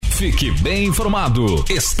Fique bem informado.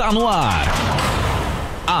 Está no ar.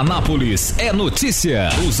 Anápolis é notícia.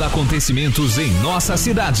 Os acontecimentos em nossa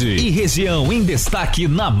cidade e região em destaque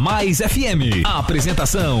na Mais FM. A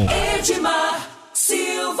apresentação: Edmar,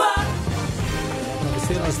 Silva.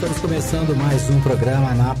 Nós estamos começando mais um programa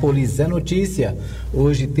Anápolis é Notícia.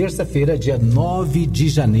 Hoje, terça-feira, dia 9 de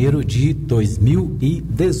janeiro de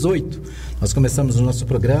 2018. Nós começamos o nosso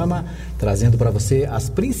programa trazendo para você as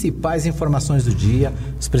principais informações do dia,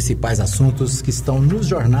 os principais assuntos que estão nos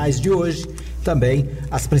jornais de hoje, também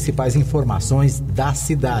as principais informações da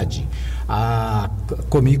cidade.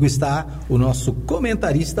 Comigo está o nosso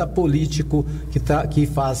comentarista político que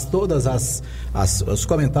faz todas os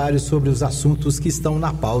comentários sobre os assuntos que estão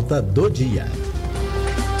na pauta do dia.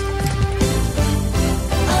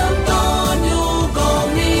 Antônio,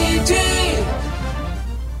 Gomide.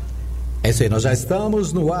 É isso aí, nós já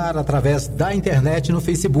estamos no ar através da internet, no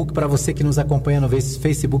Facebook. Para você que nos acompanha no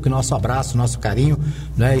Facebook, nosso abraço, nosso carinho,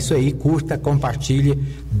 né? Isso aí, curta, compartilhe,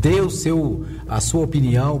 dê a sua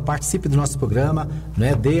opinião, participe do nosso programa,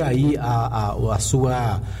 né? Dê aí a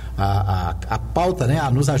sua pauta, né?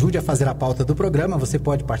 Nos ajude a fazer a pauta do programa. Você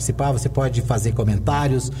pode participar, você pode fazer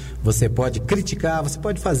comentários, você pode criticar, você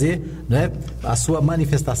pode fazer, né, a sua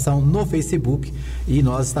manifestação no Facebook, e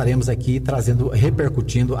nós estaremos aqui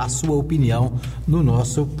repercutindo a sua opinião no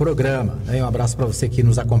nosso programa. Um abraço para você que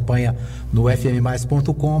nos acompanha no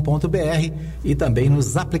fmmais.com.br e também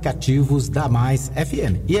nos aplicativos da Mais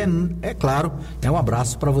FM. E é claro, um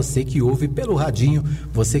abraço para você que ouve pelo radinho,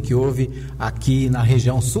 você que ouve aqui na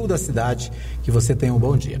região sul da cidade, que você tenha um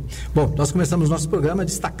bom dia. Bom, nós começamos nosso programa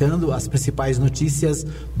destacando as principais notícias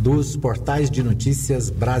dos portais de notícias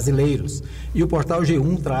brasileiros. E o portal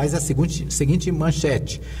G1 traz a seguinte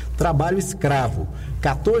manchete: trabalho escravo.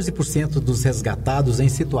 14% dos resgatados em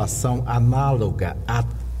situação análoga à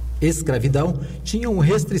escravidão tinham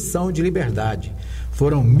restrição de liberdade.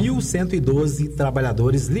 Foram 1.112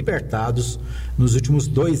 trabalhadores libertados nos últimos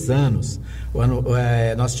 2 anos.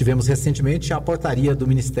 Nós tivemos recentemente a portaria do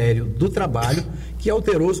Ministério do Trabalho, que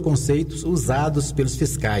alterou os conceitos usados pelos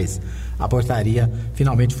fiscais. A portaria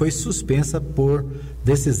finalmente foi suspensa por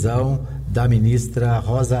decisão da ministra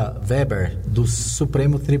Rosa Weber, do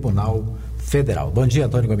Supremo Tribunal Federal. Bom dia,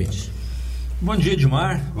 Antônio Gomide. Bom dia,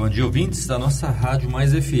 Edmar. Bom dia, ouvintes da nossa Rádio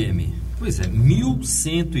Mais FM. Pois é,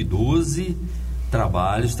 1.112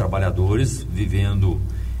 trabalhadores vivendo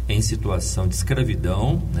em situação de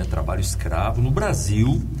escravidão, né, trabalho escravo no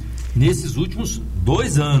Brasil, nesses últimos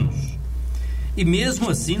 2 anos. E mesmo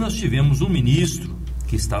assim nós tivemos um ministro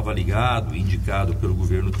que estava ligado, indicado pelo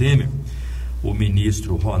governo Temer, o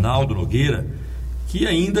ministro Ronaldo Nogueira, que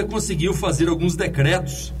ainda conseguiu fazer alguns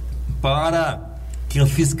decretos para que a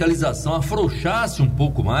fiscalização afrouxasse um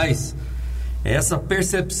pouco mais essa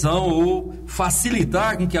percepção, ou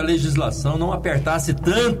facilitar com que a legislação não apertasse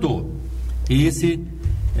tanto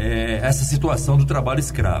essa situação do trabalho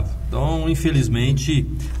escravo. Então, infelizmente,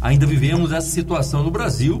 ainda vivemos essa situação no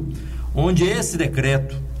Brasil, onde esse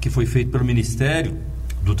decreto que foi feito pelo Ministério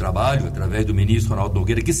do Trabalho, através do ministro Ronaldo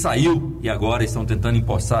Nogueira, que saiu e agora estão tentando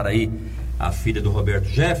empossar aí a filha do Roberto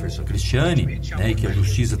Jefferson, a Cristiane, né, e que a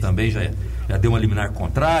Justiça também já deu um liminar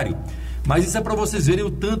contrário. Mas isso é para vocês verem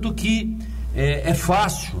o tanto que é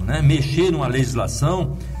fácil, né, mexer numa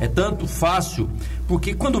legislação. É tanto fácil,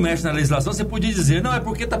 porque quando mexe na legislação você podia dizer, não, é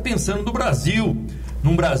porque está pensando no Brasil,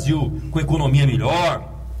 num Brasil com economia melhor,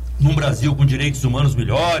 num Brasil com direitos humanos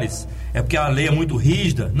melhores, é porque a lei é muito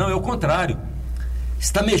rígida. Não, é o contrário.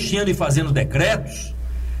 Está mexendo e fazendo decretos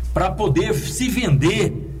para poder se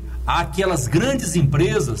vender àquelas grandes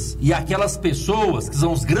empresas e àquelas pessoas que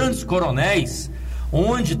são os grandes coronéis,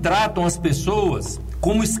 onde tratam as pessoas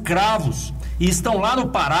como escravos, e estão lá no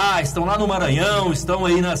Pará, estão lá no Maranhão, estão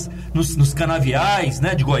aí nos canaviais,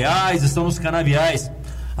 né, de Goiás, estão nos canaviais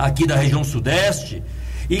aqui da região sudeste,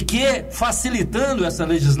 e que, facilitando essa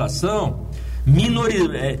legislação,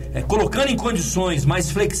 colocando em condições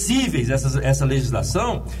mais flexíveis essa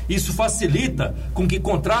legislação, isso facilita com que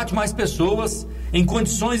contrate mais pessoas em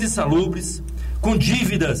condições insalubres, com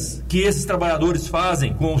dívidas que esses trabalhadores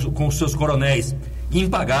fazem com os seus coronéis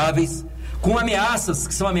impagáveis, com ameaças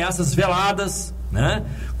que são ameaças veladas, né?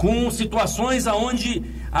 Com situações onde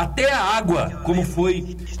até a água, como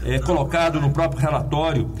foi colocado no próprio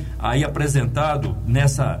relatório aí apresentado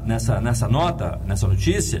nessa nota, nessa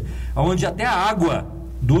notícia, onde até a água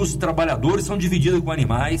dos trabalhadores são divididas com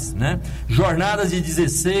animais, né? Jornadas de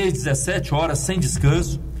 16, 17 horas sem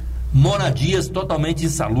descanso, moradias totalmente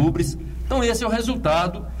insalubres. Então esse é o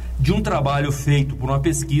resultado de um trabalho feito por uma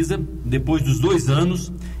pesquisa depois dos 2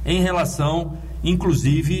 anos, em relação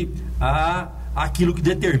inclusive aquilo que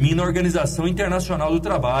determina a Organização Internacional do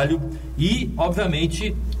Trabalho e,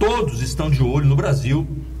 obviamente, todos estão de olho no Brasil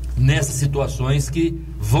nessas situações que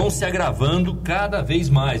vão se agravando cada vez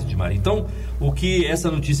mais, Edmar. Então, o que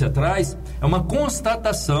essa notícia traz é uma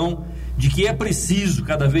constatação de que é preciso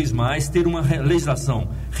cada vez mais ter uma legislação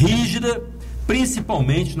rígida,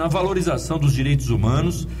 principalmente na valorização dos direitos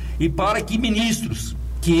humanos, e para que ministros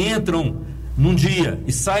que entram num dia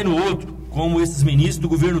e saem no outro, como esses ministros do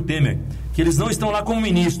governo Temer, que eles não estão lá como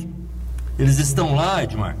ministro, eles estão lá,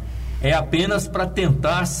 Edmar, apenas para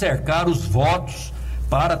tentar cercar os votos,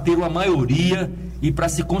 para ter uma maioria e para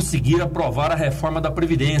se conseguir aprovar a reforma da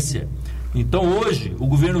Previdência. Então hoje o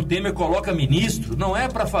governo Temer coloca ministro, não é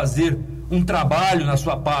para fazer um trabalho na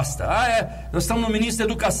sua pasta. Nós estamos no ministro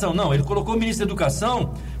da Educação. Não, ele colocou o ministro da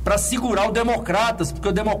Educação para segurar o Democratas, porque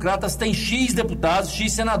o Democratas tem X deputados,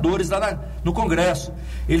 X senadores lá no Congresso.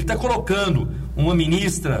 Ele está colocando uma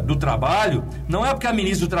ministra do Trabalho, não é porque a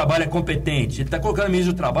ministra do Trabalho é competente, ele está colocando a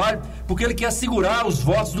ministra do Trabalho porque ele quer segurar os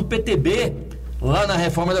votos do PTB lá na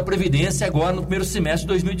reforma da Previdência, agora no primeiro semestre de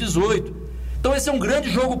 2018. Então esse é um grande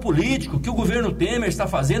jogo político que o governo Temer está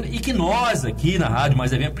fazendo e que nós aqui na Rádio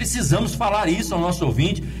Mais FM precisamos falar isso ao nosso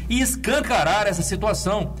ouvinte e escancarar essa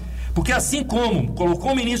situação. Porque assim como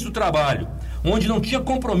colocou o ministro do Trabalho, onde não tinha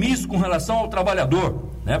compromisso com relação ao trabalhador,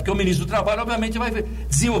 né? Porque o ministro do Trabalho obviamente vai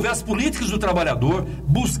desenvolver as políticas do trabalhador,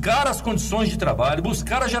 buscar as condições de trabalho,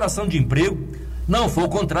 buscar a geração de emprego. Não, foi o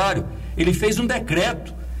contrário. Ele fez um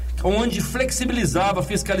decreto onde flexibilizava a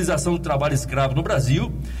fiscalização do trabalho escravo no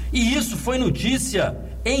Brasil, e isso foi notícia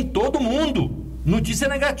em todo mundo, notícia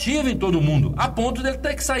negativa em todo mundo, a ponto dele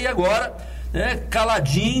ter que sair agora, né,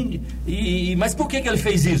 caladinho. Mas por que ele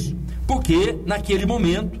fez isso? Porque naquele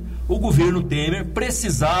momento o governo Temer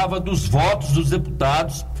precisava dos votos dos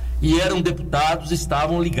deputados, e eram deputados,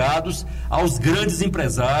 estavam ligados aos grandes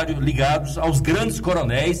empresários, ligados aos grandes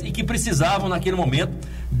coronéis, e que precisavam naquele momento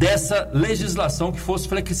dessa legislação que fosse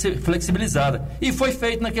flexibilizada. E foi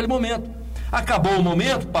feito naquele momento. Acabou o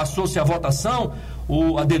momento, passou-se a votação,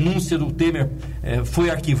 a denúncia do Temer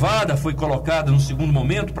foi arquivada, foi colocada no segundo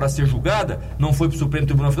momento para ser julgada, não foi para o Supremo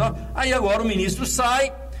Tribunal Federal. Aí agora o ministro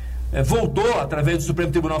sai, voltou através do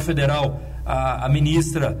Supremo Tribunal Federal, a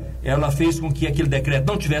ministra, ela fez com que aquele decreto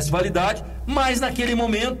não tivesse validade, mas naquele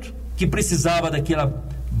momento que precisava daquele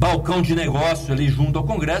balcão de negócio ali junto ao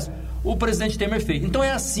Congresso, o presidente Temer fez. Então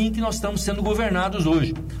é assim que nós estamos sendo governados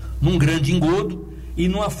hoje, num grande engodo e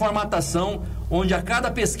numa formatação onde a cada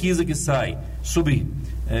pesquisa que sai sobre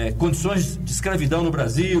condições de escravidão no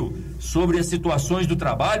Brasil, sobre as situações do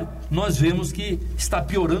trabalho, nós vemos que está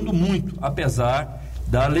piorando muito, apesar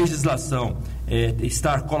da legislação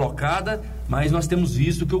estar colocada, mas nós temos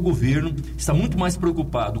visto que o governo está muito mais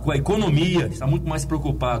preocupado com a economia, está muito mais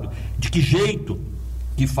preocupado de que jeito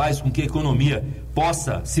que faz com que a economia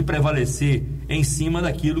possa se prevalecer em cima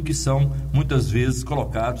daquilo que são muitas vezes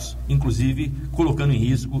colocados, inclusive colocando em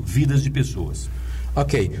risco vidas de pessoas.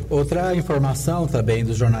 Ok, outra informação também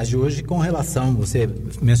dos jornais de hoje com relação, você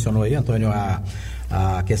mencionou aí, Antônio,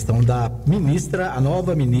 a questão da ministra, a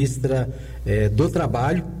nova ministra do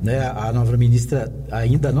Trabalho, né? A nova ministra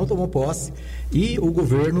ainda não tomou posse e o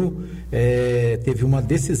governo teve uma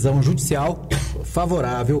decisão judicial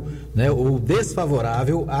favorável, né, ou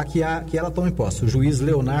desfavorável a que ela tome posse. O juiz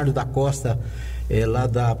Leonardo da Costa, lá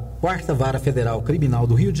da 4ª Vara Federal Criminal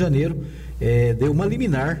do Rio de Janeiro, deu uma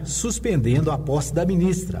liminar suspendendo a posse da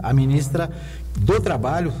ministra. A ministra do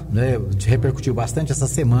Trabalho, né, repercutiu bastante essa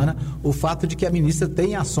semana o fato de que a ministra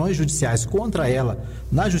tem ações judiciais contra ela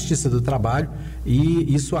na Justiça do Trabalho,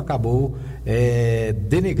 e isso acabou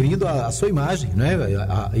denegrindo a sua imagem, né?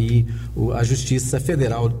 A Justiça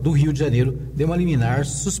Federal do Rio de Janeiro deu uma liminar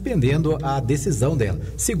suspendendo a decisão dela.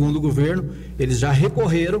 Segundo o governo, eles já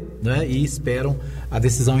recorreram, né, e esperam a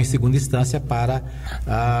decisão em segunda instância para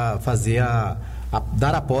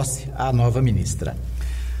dar a posse à nova ministra.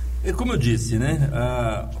 Como eu disse, né,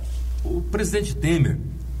 o presidente Temer,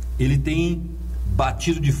 ele tem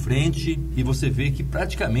batido de frente, e você vê que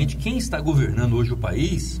praticamente quem está governando hoje o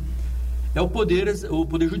país é o poder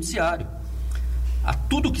judiciário.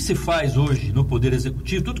 Tudo que se faz hoje no poder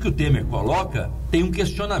executivo, tudo que o Temer coloca, tem um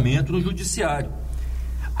questionamento no judiciário,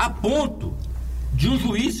 a ponto de um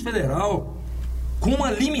juiz federal com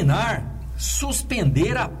uma liminar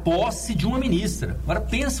suspender a posse de uma ministra. Agora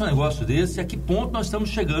pensa um negócio desse, a que ponto nós estamos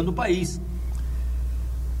chegando no país.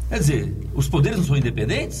 Quer dizer, os poderes não são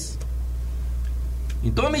independentes?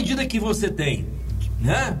 Então, à medida que você tem,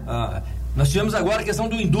 né, nós tivemos agora a questão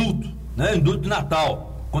do indulto, né, indulto de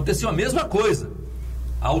Natal, aconteceu a mesma coisa.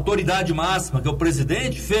 A autoridade máxima, que é o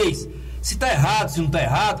presidente, fez. Se está errado, se não está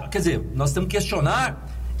errado, quer dizer, nós temos que questionar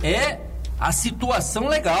a situação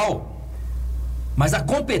legal. Mas a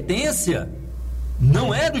competência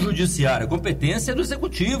não é do judiciário, a competência é do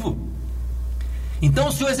executivo.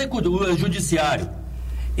 Então, se o judiciário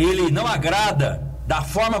ele não agrada da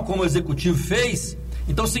forma como o executivo fez,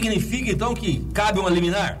 então significa então que cabe uma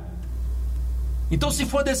liminar? Então, se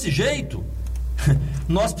for desse jeito,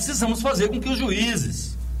 nós precisamos fazer com que os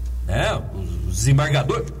juízes, os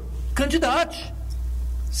desembargadores,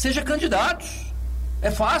 sejam candidatos.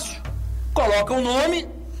 É fácil. Coloca o nome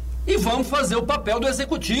e vamos fazer o papel do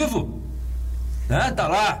executivo. Tá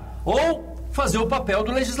lá. Ou fazer o papel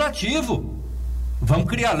do legislativo. Vamos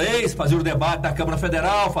criar leis, fazer o debate da Câmara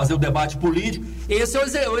Federal, fazer o debate político. Esse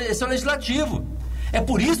é o legislativo. É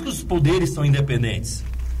por isso que os poderes são independentes.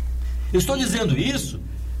 Eu estou dizendo isso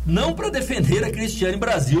não para defender a Cristiane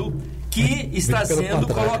Brasil, que está sendo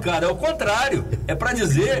colocada. É o contrário. É para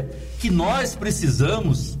dizer que nós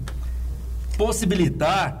precisamos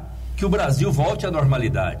possibilitar que o Brasil volte à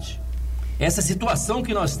normalidade. Essa situação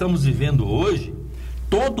que nós estamos vivendo hoje,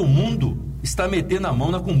 todo mundo está metendo a mão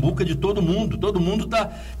na cumbuca de todo mundo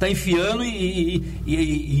está enfiando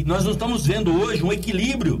e nós não estamos vendo hoje um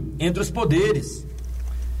equilíbrio entre os poderes,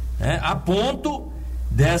 a ponto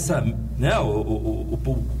dessa,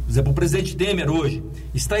 o presidente Temer hoje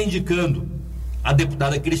está indicando a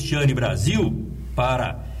deputada Cristiane Brasil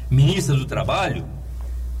para ministra do Trabalho.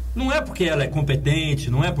 Não é porque ela é competente,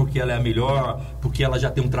 não é porque ela é a melhor, porque ela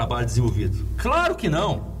já tem um trabalho desenvolvido. Claro que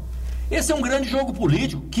não. Esse é um grande jogo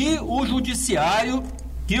político que o judiciário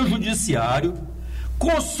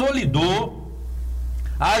consolidou,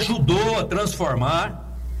 ajudou a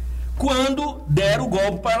transformar quando deram o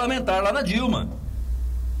golpe parlamentar lá na Dilma.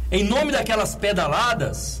 Em nome daquelas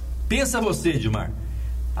pedaladas, pensa você, Edmar,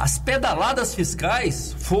 as pedaladas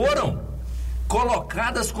fiscais foram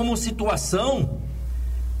colocadas como situação.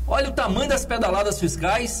 Olha o tamanho das pedaladas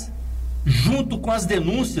fiscais, junto com as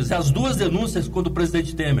denúncias, as duas denúncias contra o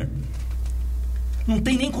presidente Temer. Não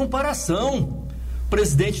tem nem comparação. O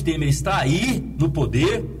presidente Temer está aí no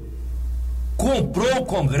poder, comprou o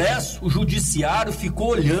Congresso, o judiciário ficou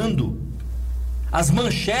olhando. As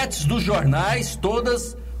manchetes dos jornais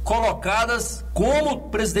todas colocadas como o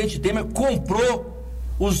presidente Temer comprou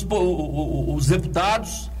os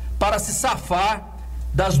deputados para se safar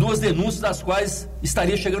das duas denúncias das quais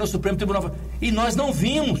estaria chegando ao Supremo Tribunal. E nós não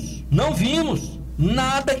vimos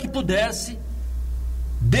nada que pudesse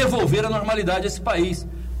devolver a normalidade a esse país.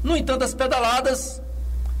 No entanto, as pedaladas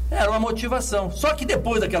eram uma motivação. Só que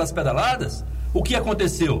depois daquelas pedaladas, o que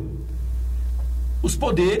aconteceu? Os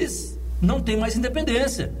poderes não têm mais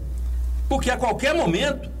independência. Porque a qualquer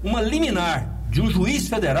momento, uma liminar de um juiz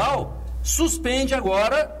federal suspende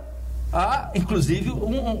agora, inclusive,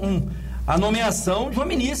 a nomeação de uma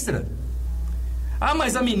ministra.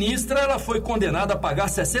 Mas a ministra ela foi condenada a pagar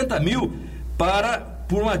 60 mil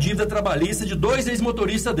por uma dívida trabalhista de 2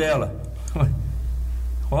 ex-motoristas dela.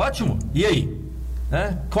 Ótimo. E aí?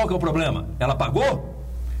 Qual que é o problema? Ela pagou?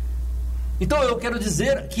 Então eu quero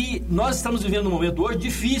dizer que nós estamos vivendo um momento hoje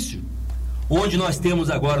difícil, onde nós temos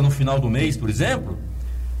agora no final do mês, por exemplo,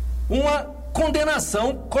 uma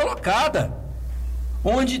condenação colocada,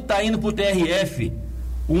 onde está indo para o TRF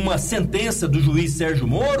uma sentença do juiz Sérgio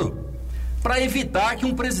Moro para evitar que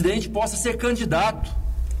um presidente possa ser candidato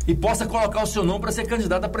e possa colocar o seu nome para ser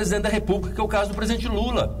candidato a presidente da República, que é o caso do presidente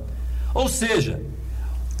Lula. Ou seja,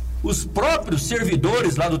 os próprios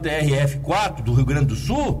servidores lá do TRF4 do Rio Grande do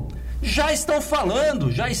Sul já estão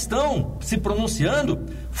falando, já estão se pronunciando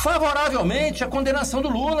favoravelmente à condenação do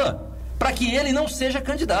Lula, para que ele não seja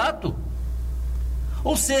candidato.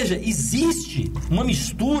 Ou seja, existe uma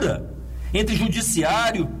mistura entre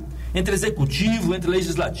judiciário, entre executivo, entre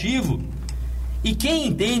legislativo, e quem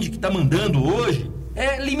entende que está mandando hoje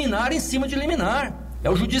é liminar em cima de liminar, é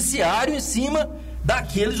o judiciário em cima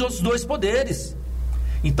daqueles outros dois poderes.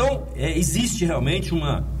 Então, existe realmente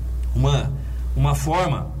uma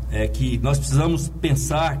forma que nós precisamos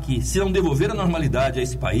pensar que, se não devolver a normalidade a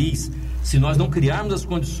esse país, se nós não criarmos as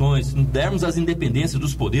condições, se não dermos as independências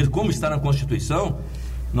dos poderes, como está na Constituição,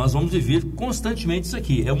 nós vamos viver constantemente isso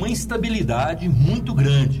aqui. É uma instabilidade muito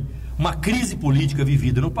grande, uma crise política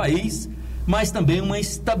vivida no país, mas também uma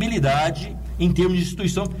instabilidade em termos de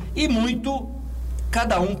instituição, e muito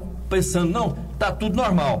cada um pensando, não, está tudo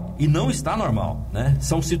normal, e não está normal, né?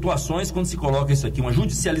 São situações, quando se coloca isso aqui, uma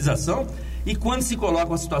judicialização, e quando se coloca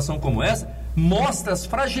uma situação como essa, mostra as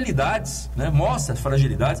fragilidades, né? Mostra as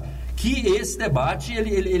fragilidades que esse debate,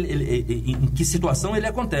 em que situação ele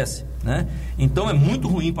acontece, né? Então é muito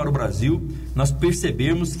ruim para o Brasil nós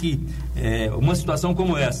percebermos que uma situação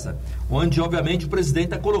como essa, onde obviamente o presidente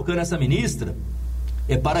está colocando essa ministra,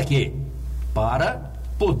 para quê? Para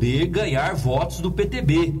poder ganhar votos do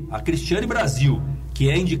PTB. A Cristiane Brasil, que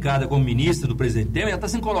é indicada como ministra do presidente Temer, ela está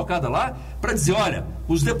sendo colocada lá para dizer, olha,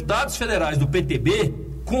 os deputados federais do PTB,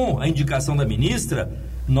 com a indicação da ministra,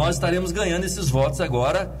 nós estaremos ganhando esses votos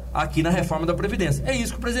agora aqui na reforma da Previdência. É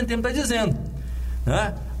isso que o presidente Temer está dizendo,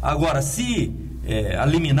 né? Agora, se a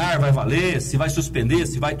liminar vai valer, se vai suspender,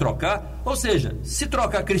 se vai trocar, ou seja, se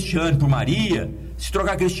trocar a Cristiane por Maria, se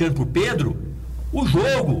trocar a Cristiane por Pedro, o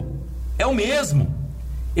jogo é o mesmo.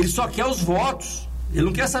 Ele só quer os votos, ele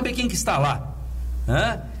não quer saber quem que está lá,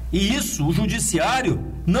 né? E isso o judiciário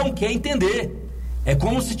não quer entender. É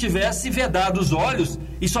como se tivesse vedado os olhos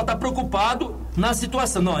e só está preocupado na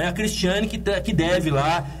situação. Não, é a Cristiane que deve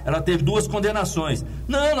lá, ela teve 2 condenações.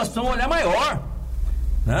 Não, nós precisamos olhar maior,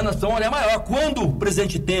 né? Nós precisamos olhar maior. Quando o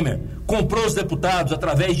presidente Temer comprou os deputados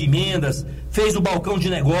através de emendas, fez o balcão de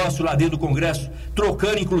negócio lá dentro do Congresso,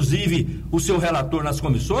 trocando inclusive o seu relator nas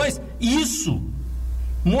comissões, isso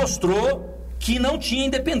mostrou que não tinha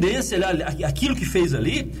independência. Aquilo que fez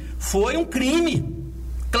ali foi um crime,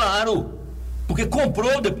 claro, porque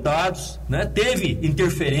comprou deputados, né? Teve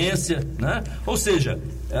interferência, né? Ou seja,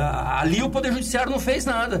 ali o Poder Judiciário não fez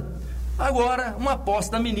nada. Agora, uma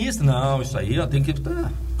posse da ministra, não, isso aí tem que...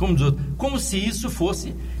 Como se isso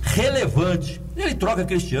fosse relevante. Ele troca a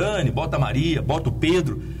Cristiane, bota a Maria, bota o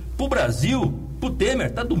Pedro. Pro Brasil, pro Temer,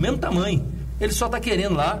 está do mesmo tamanho. Ele só está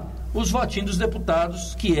querendo lá os votinhos dos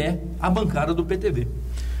deputados, que é a bancada do PTB.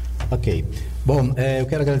 Ok. Bom, eu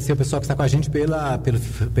quero agradecer o pessoal que está com a gente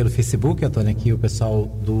pelo Facebook, Antônio, aqui o pessoal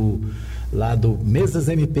lá do Mesas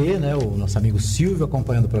MP, né, o nosso amigo Silva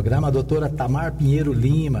acompanhando o programa, a doutora Tamar Pinheiro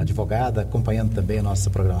Lima, advogada, acompanhando também a nossa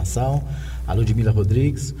programação, a Ludmila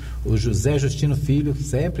Rodrigues, o José Justino Filho,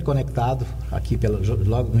 sempre conectado aqui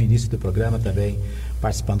logo no início do programa também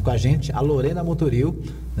participando com a gente, a Lorena Motoril,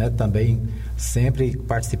 né, também sempre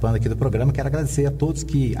participando aqui do programa. Quero agradecer a todos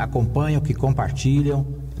que acompanham, que compartilham,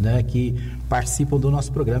 né, que participam do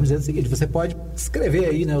nosso programa, dizendo o seguinte: você pode escrever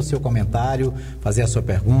aí, né, o seu comentário, fazer a sua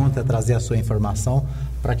pergunta, trazer a sua informação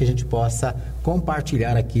para que a gente possa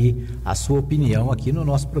compartilhar aqui a sua opinião aqui no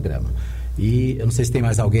nosso programa. E eu não sei se tem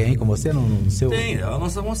mais alguém aí com você no seu... Tem, é a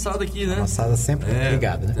nossa moçada aqui, né? A moçada sempre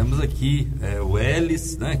ligada, né? Temos aqui o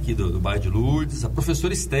Elis, né, aqui do bairro de Lourdes, a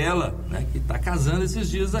professora Estela, né, que está casando esses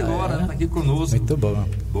dias agora, está aqui conosco. Muito bom.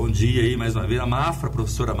 Bom dia aí mais uma vez, a Mafra, a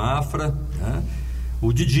professora Mafra, né?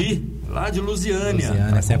 O Didi, lá de Lusiânia,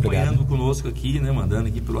 está acompanhando conosco aqui, né, mandando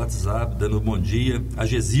aqui pelo WhatsApp, dando um bom dia. A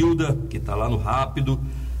Gesilda, que está lá no Rápido.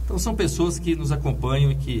 Então são pessoas que nos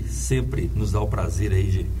acompanham e que sempre nos dá o prazer aí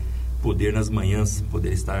de poder nas manhãs,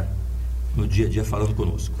 poder estar no dia a dia falando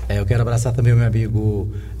conosco. Eu quero abraçar também o meu amigo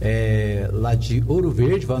lá de Ouro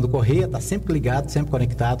Verde, Vando Correia, está sempre ligado, sempre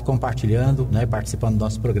conectado, compartilhando, né, participando do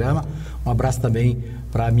nosso programa. Um abraço também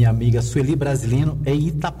para a minha amiga Sueli Brasilino em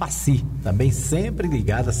Itapaci, também sempre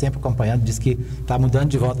ligada, sempre acompanhando, diz que está mudando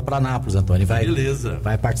de volta para Anápolis, Antônio,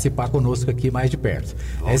 vai participar conosco aqui mais de perto.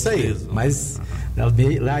 Nossa, é isso aí, mesmo. Mas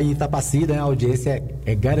lá em Itapaci, né, a audiência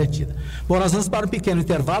é garantida. Bom, nós vamos para um pequeno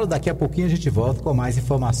intervalo, daqui a pouquinho a gente volta com mais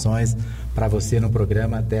informações para você no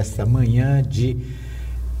programa desta manhã de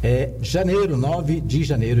 9 de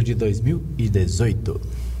janeiro de 2018.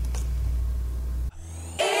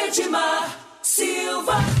 Edmar,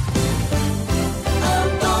 Silva,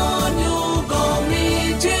 Antônio,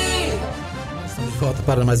 Gomide. Estamos de volta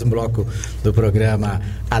para mais um bloco do programa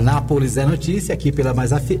Anápolis é Notícia, aqui pela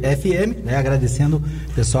Mais FM, né? Agradecendo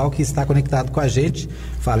o pessoal que está conectado com a gente.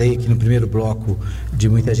 Falei aqui no primeiro bloco de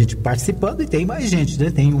muita gente participando e tem mais gente,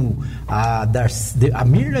 né? Tem a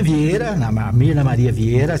Mirna Vieira, a Mirna Maria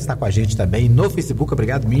Vieira está com a gente também no Facebook,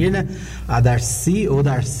 obrigado, Mirna. A Darcy,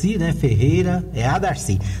 né, Ferreira, a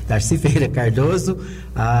Darcy Ferreira Cardoso,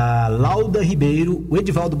 a Lauda Ribeiro, o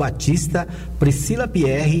Edivaldo Batista, Priscila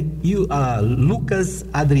Pierre e a Lucas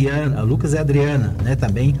e Adriana, né,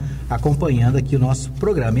 também acompanhando aqui o nosso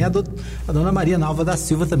programa. E a dona Maria Nalva da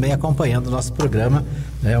Silva também acompanhando o nosso programa,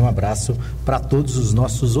 né? Um abraço para todos os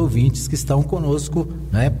nossos ouvintes que estão conosco,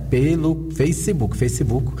 né, pelo Facebook.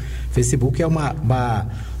 Facebook é uma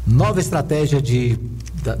nova estratégia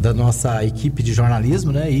da nossa equipe de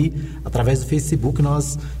jornalismo, né? E através do Facebook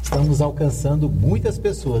nós estamos alcançando muitas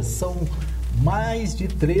pessoas. São mais de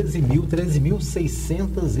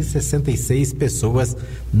 13.666 pessoas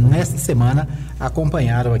nesta semana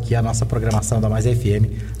acompanharam aqui a nossa programação da Mais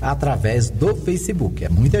FM através do Facebook. É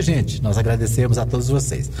muita gente, nós agradecemos a todos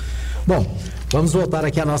vocês. Bom, vamos voltar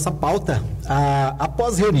aqui à nossa pauta.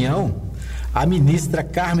 Após reunião, a ministra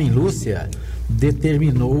Carmen Lúcia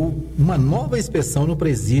determinou uma nova inspeção no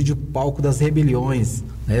presídio Palco das Rebeliões,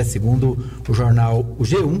 né? Segundo o jornal o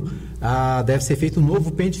G1, deve ser feito um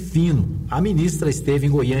novo pente fino. A ministra esteve em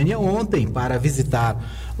Goiânia ontem para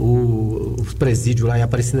visitar o presídio lá em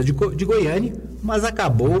Aparecida de Goiânia, mas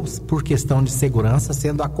acabou, por questão de segurança,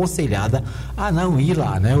 sendo aconselhada a não ir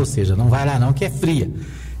lá, né? Ou seja, não vai lá não, que é fria.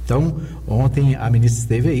 Então, ontem a ministra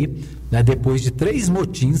esteve aí, né, depois de 3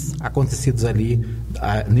 motins acontecidos ali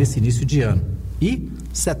nesse início de ano. E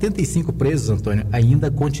 75 presos, Antônio, ainda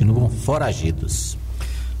continuam foragidos.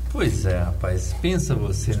 Pois é, rapaz, pensa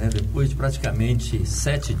você, né? Depois de praticamente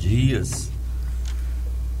 7 dias,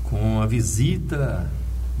 com a visita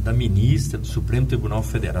da ministra do Supremo Tribunal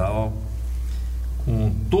Federal,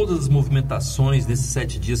 com todas as movimentações nesses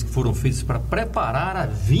 7 dias que foram feitas para preparar a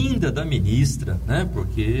vinda da ministra, né?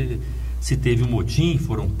 Porque se teve um motim,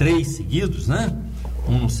 foram 3 seguidos, né?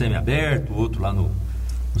 Um no semiaberto, outro lá no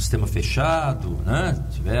sistema fechado, né?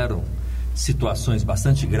 Tiveram situações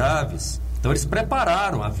bastante graves. Então eles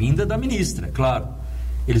prepararam a vinda da ministra, claro.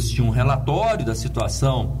 Eles tinham um relatório da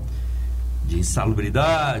situação de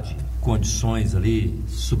insalubridade, condições ali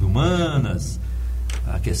subhumanas,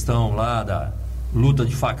 a questão lá da luta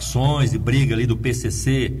de facções e briga ali do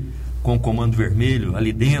PCC com o Comando Vermelho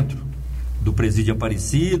ali dentro do presídio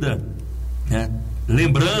Aparecida, né?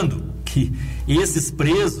 Lembrando que esses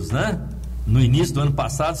presos, né, no início do ano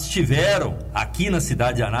passado estiveram aqui na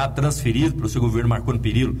cidade de Anápolis, transferidos pelo seu governo Marconi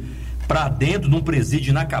Perillo para dentro de um presídio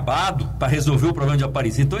inacabado para resolver o problema de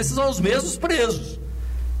Aparecida. Então esses são os mesmos presos.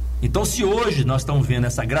 Então, se hoje nós estamos vendo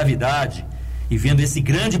essa gravidade e vendo esse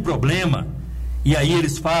grande problema, e aí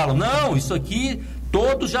eles falam, não, isso aqui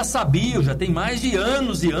todos já sabiam, já tem mais de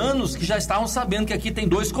anos e anos que já estavam sabendo que aqui tem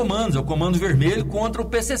 2 comandos, é o Comando Vermelho contra o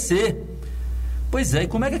PCC. Pois é, e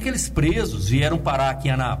como é que aqueles presos vieram parar aqui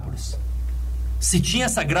em Anápolis? Se tinha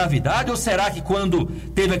essa gravidade, ou será que quando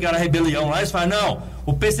teve aquela rebelião lá, eles falaram, não,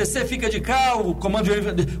 o PCC fica de cá, o Comando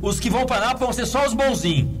Vermelho, os que vão para Anápolis vão ser só os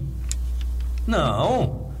bonzinhos?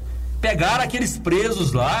 Não, pegaram aqueles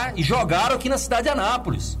presos lá e jogaram aqui na cidade de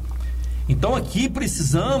Anápolis. Então aqui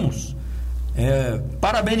precisamos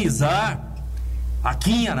parabenizar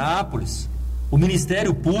aqui em Anápolis o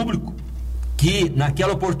Ministério Público, que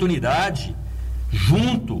naquela oportunidade,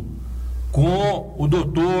 junto com o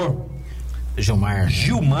doutor Gilmar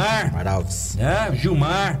Alves, né?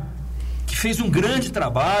 Gilmar, que fez um grande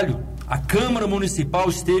trabalho, a Câmara Municipal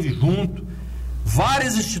esteve junto,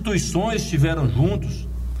 várias instituições estiveram juntos,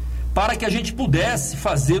 para que a gente pudesse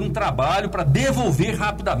fazer um trabalho para devolver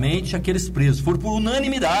rapidamente aqueles presos. Foram por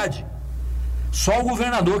unanimidade. Só o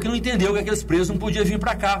governador que não entendeu que aqueles presos não podiam vir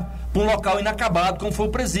para cá, para um local inacabado como foi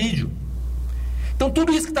o presídio. Então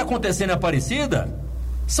tudo isso que está acontecendo em Aparecida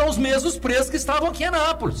são os mesmos presos que estavam aqui em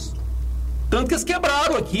Anápolis. Tanto que eles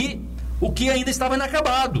quebraram aqui o que ainda estava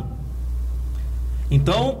inacabado.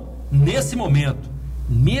 Então, nesse momento,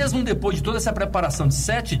 mesmo depois de toda essa preparação de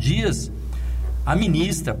 7 dias, a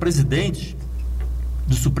ministra, a presidente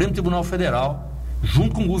do Supremo Tribunal Federal,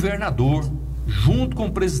 junto com o governador, junto com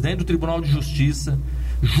o presidente do Tribunal de Justiça,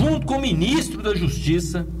 junto com o ministro da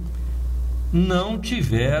Justiça, não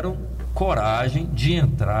tiveram coragem de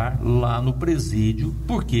entrar lá no presídio.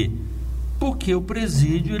 Por quê? Porque o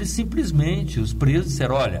presídio, eles simplesmente, os presos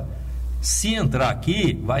disseram, olha, se entrar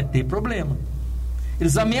aqui, vai ter problema.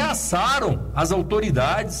 Eles ameaçaram as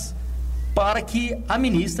autoridades para que a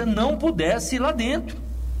ministra não pudesse ir lá dentro.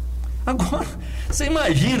 Agora, você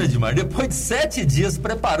imagina, Edmar, depois de 7 dias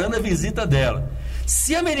preparando a visita dela,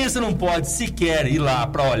 se a ministra não pode sequer ir lá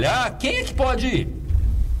para olhar, quem é que pode ir?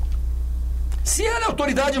 Se ela é a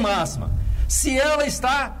autoridade máxima, se ela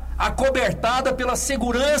está acobertada pela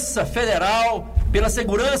segurança federal, pela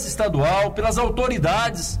segurança estadual, pelas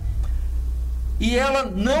autoridades, e ela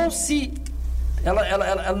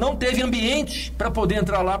não teve ambiente para poder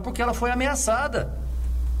entrar lá porque ela foi ameaçada.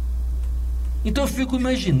 Então eu fico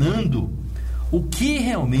imaginando o que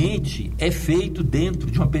realmente é feito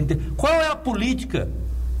dentro de uma penitenciária. Qual é a política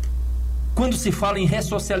quando se fala em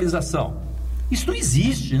ressocialização? Isso não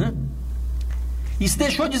existe, né? Isso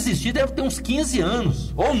deixou de existir, deve ter uns 15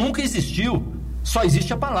 anos, ou nunca existiu, só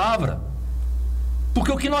existe a palavra.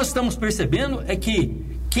 Porque o que nós estamos percebendo é que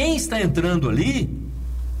quem está entrando ali,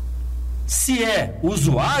 se é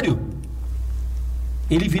usuário,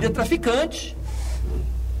 ele vira traficante.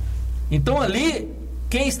 Então ali,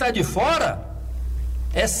 quem está de fora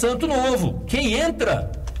é santo novo. Quem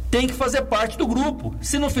entra tem que fazer parte do grupo.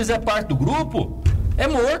 Se não fizer parte do grupo, é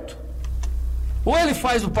morto. Ou ele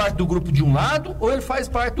faz parte do grupo de um lado, ou ele faz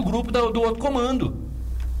parte do grupo do outro comando.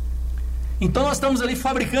 Então nós estamos ali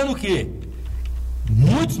fabricando o quê?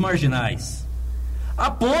 Muitos marginais. A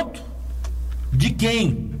ponto de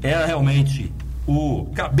quem era realmente o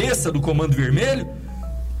cabeça do Comando Vermelho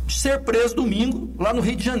de ser preso domingo lá no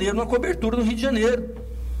Rio de Janeiro, numa cobertura no Rio de Janeiro.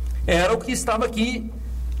 Era o que estava aqui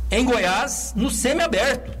em Goiás, no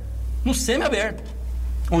semiaberto,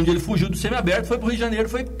 onde ele fugiu do semiaberto, foi para o Rio de Janeiro,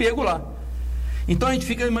 foi pego lá. Então a gente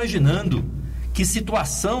fica imaginando que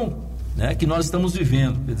situação, né, que nós estamos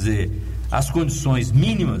vivendo, quer dizer, as condições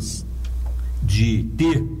mínimas de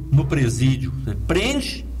ter no presídio,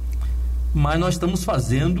 prende, mas nós estamos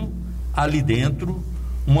fazendo ali dentro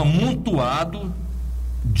um amontoado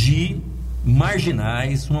de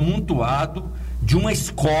marginais, um amontoado de uma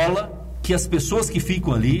escola que as pessoas que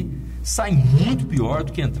ficam ali saem muito pior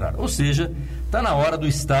do que entraram. Ou seja, está na hora do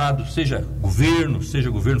Estado, seja governo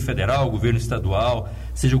federal, governo estadual,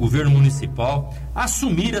 seja governo municipal,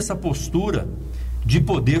 assumir essa postura de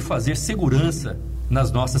poder fazer segurança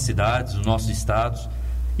nas nossas cidades, nos nossos estados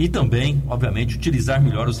e também, obviamente, utilizar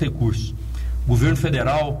melhor os recursos. O governo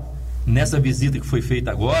federal, nessa visita que foi feita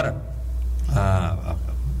agora,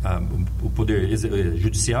 o Poder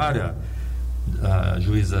Judiciário, a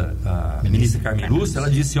juíza, a ministra Carmen Lúcia, ela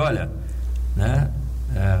disse, olha, né,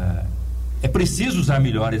 é preciso usar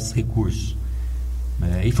melhor esses recursos.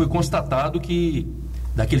 E foi constatado que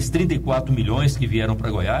daqueles 34 milhões que vieram para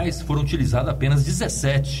Goiás, foram utilizados apenas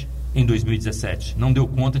 17 em 2017. Não deu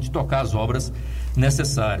conta de tocar as obras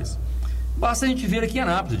necessárias. Basta a gente ver aqui em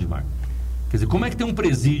Anápolis, Edmar. Quer dizer, como é que tem um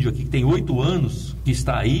presídio aqui que tem 8 anos, que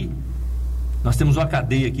está aí, nós temos uma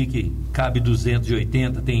cadeia aqui que cabe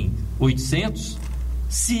 280, tem 800,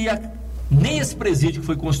 nem esse presídio que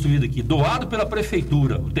foi construído aqui, doado pela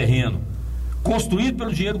prefeitura, o terreno, construído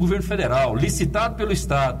pelo dinheiro do governo federal, licitado pelo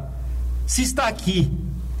Estado, se está aqui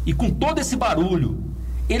e com todo esse barulho,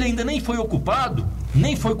 ele ainda nem foi ocupado,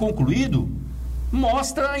 nem foi concluído,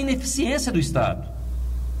 mostra a ineficiência do Estado.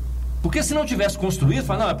 Porque se não tivesse construído,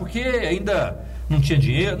 fala, não, é porque ainda não tinha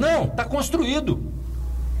dinheiro. Não, está construído.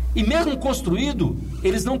 E mesmo construído,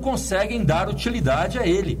 eles não conseguem dar utilidade a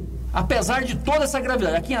ele. Apesar de toda essa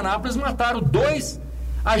gravidade. Aqui em Anápolis mataram 2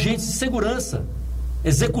 agentes de segurança.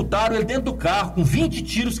 Executaram ele dentro do carro, com 20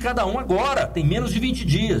 tiros cada um agora. Tem menos de 20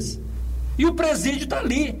 dias. E o presídio está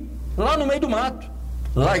ali, lá no meio do mato.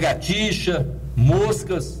 Lagartixa,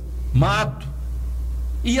 moscas, mato.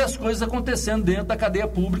 E as coisas acontecendo dentro da cadeia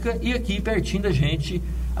pública e aqui pertinho da gente,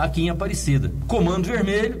 aqui em Aparecida. Comando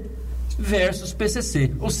Vermelho versus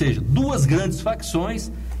PCC. Ou seja, 2 grandes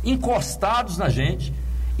facções encostados na gente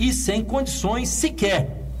e sem condições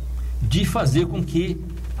sequer de fazer com que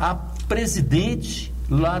a presidente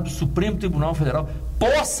lá do Supremo Tribunal Federal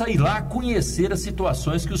possa ir lá conhecer as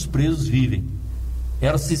situações que os presos vivem.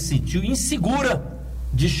 Ela se sentiu insegura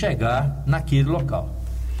de chegar naquele local.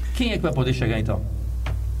 Quem é que vai poder chegar então?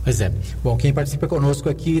 Pois é. Bom, quem participa conosco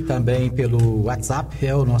aqui também pelo WhatsApp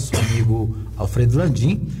é o nosso amigo Alfredo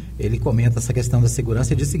Landim. Ele comenta essa questão da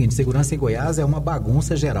segurança e diz o seguinte: segurança em Goiás é uma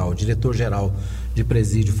bagunça geral. O diretor-geral de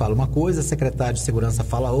presídio fala uma coisa, a secretário de segurança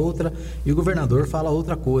fala outra e o governador fala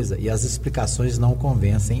outra coisa. E as explicações não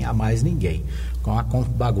convencem a mais ninguém, com a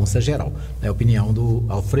bagunça geral. É a opinião do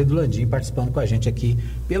Alfredo Landim participando com a gente aqui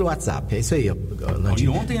pelo WhatsApp. É isso aí, Landim. E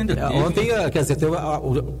ontem ainda teve, quer dizer, teve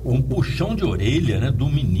um puxão de orelha, né, do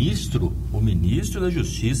ministro. O ministro da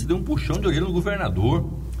Justiça deu um puxão de orelha no governador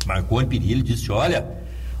Marconi Perillo e disse: olha,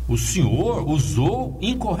 o senhor usou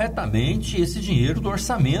incorretamente esse dinheiro do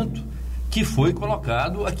orçamento que foi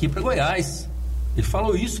colocado aqui para Goiás. Ele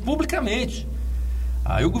falou isso publicamente.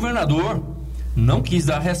 Aí o governador não quis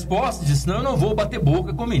dar a resposta, disse: não, eu não vou bater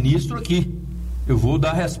boca com o ministro aqui, eu vou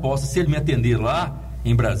dar a resposta, se ele me atender lá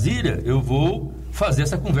em Brasília, eu vou fazer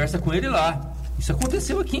essa conversa com ele lá. Isso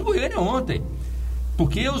aconteceu aqui em Goiânia ontem,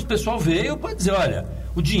 porque o pessoal veio para dizer: olha,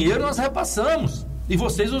 o dinheiro nós repassamos e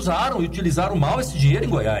vocês usaram e utilizaram mal esse dinheiro em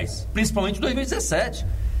Goiás, principalmente em 2017.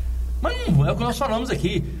 Mas não é o que nós falamos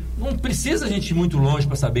aqui, não precisa a gente ir muito longe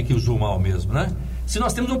para saber que usou mal mesmo, né? Se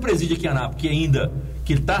nós temos um presídio aqui em Anápolis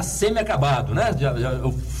que está semi-acabado, né? Já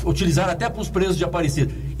utilizaram até para os presos de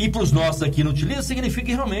Aparecida e para os nossos aqui não utilizam, significa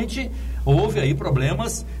que realmente houve aí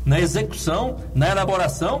problemas na execução, na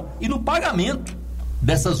elaboração e no pagamento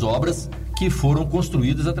dessas obras que foram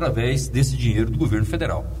construídas através desse dinheiro do governo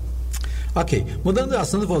federal. Ok, mudando de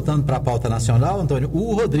assunto, voltando para a pauta nacional, Antônio,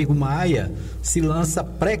 o Rodrigo Maia se lança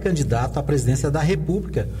pré-candidato à presidência da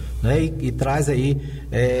República, né, e traz aí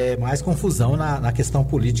mais confusão na questão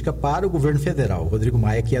política para o governo federal. O Rodrigo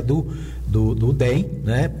Maia, que é do DEM,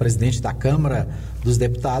 né, presidente da Câmara dos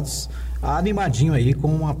Deputados, animadinho aí com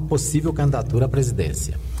uma possível candidatura à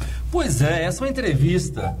presidência. Pois é, essa é uma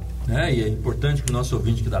entrevista, né, e é importante que o nosso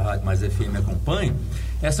ouvinte aqui da Rádio Mais FM acompanhe.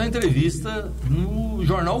 Essa é uma entrevista no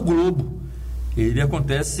jornal o Globo.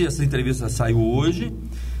 Essa entrevista saiu hoje,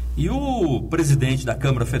 e o presidente da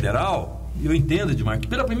Câmara Federal, eu entendo, Edmar, que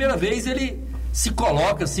pela primeira vez ele se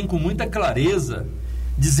coloca assim com muita clareza,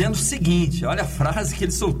 dizendo o seguinte, olha a frase que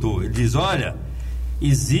ele soltou, ele diz, olha,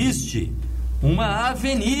 existe uma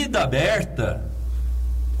avenida aberta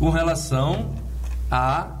com relação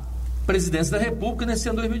à presidência da República nesse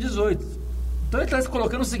ano 2018. Então ele está se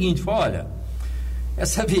colocando o seguinte, fala, olha,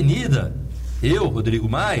 essa avenida, eu, Rodrigo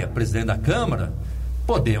Maia, presidente da Câmara,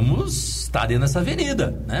 podemos estar dentro dessa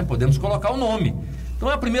avenida, né? Podemos colocar o nome. Então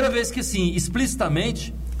é a primeira vez que, sim,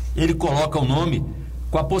 explicitamente, ele coloca o nome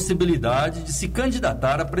com a possibilidade de se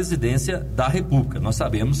candidatar à presidência da República. Nós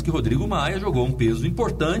sabemos que Rodrigo Maia jogou um peso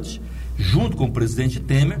importante, junto com o presidente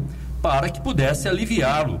Temer, para que pudesse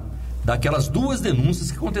aliviá-lo daquelas duas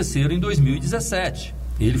denúncias que aconteceram em 2017.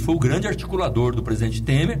 Ele foi o grande articulador do presidente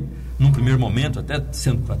Temer, num primeiro momento até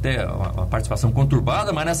sendo uma participação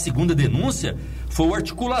conturbada, mas na segunda denúncia foi o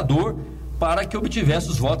articulador para que obtivesse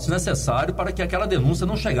os votos necessários para que aquela denúncia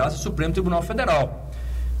não chegasse ao Supremo Tribunal Federal.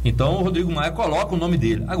 Então o Rodrigo Maia coloca o nome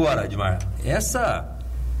dele. Agora, Edmar, essa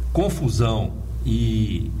confusão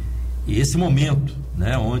e esse momento,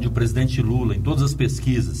 né, onde o presidente Lula, em todas as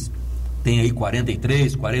pesquisas, tem aí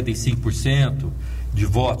 43%, 45% de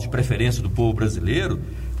votos de preferência do povo brasileiro,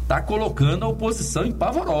 está colocando a oposição em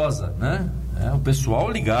pavorosa, né? O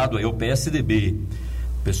pessoal ligado aí ao PSDB,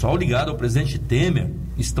 o pessoal ligado ao presidente Temer,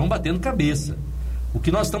 estão batendo cabeça. O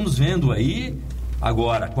que nós estamos vendo aí,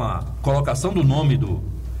 agora, com a colocação do nome do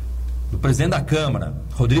presidente da Câmara,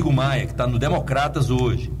 Rodrigo Maia, que está no Democratas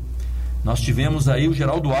hoje, nós tivemos aí o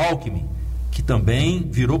Geraldo Alckmin, que também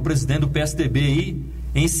virou presidente do PSDB e,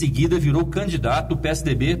 em seguida, virou candidato do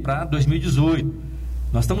PSDB para 2018.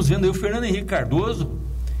 Nós estamos vendo aí o Fernando Henrique Cardoso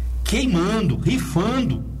queimando,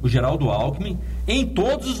 rifando o Geraldo Alckmin em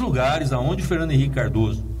todos os lugares aonde o Fernando Henrique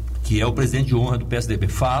Cardoso, que é o presidente de honra do PSDB,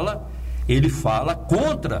 ele fala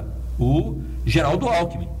contra o Geraldo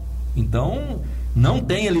Alckmin. Então, não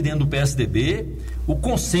tem ali dentro do PSDB o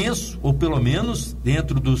consenso, ou pelo menos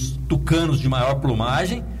dentro dos tucanos de maior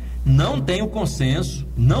plumagem, não tem o consenso,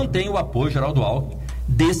 não tem o apoio Geraldo Alckmin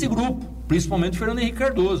desse grupo, principalmente o Fernando Henrique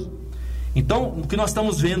Cardoso. Então, o que nós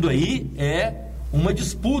estamos vendo aí é uma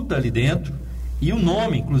disputa ali dentro, e o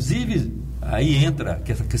nome, inclusive, aí entra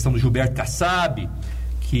essa questão do Gilberto Kassab,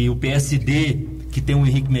 que o PSD, que tem o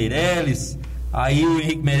Henrique Meirelles, aí o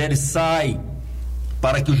Henrique Meirelles sai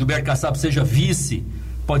para que o Gilberto Kassab seja vice,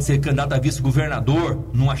 pode ser candidato a vice-governador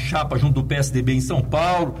numa chapa junto do PSDB em São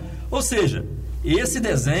Paulo. Ou seja, esse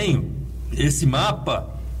desenho, esse mapa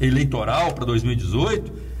eleitoral para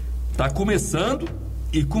 2018 está começando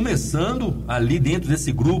ali dentro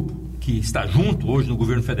desse grupo que está junto hoje no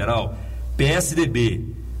governo federal, PSDB,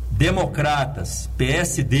 Democratas,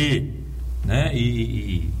 PSD, né,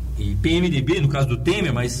 e PMDB, no caso do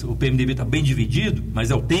Temer, mas o PMDB está bem dividido, mas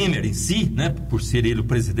é o Temer em si, né, por ser ele o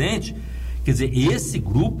presidente. Quer dizer, esse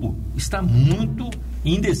grupo está muito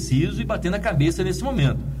indeciso e batendo a cabeça nesse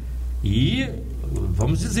momento. E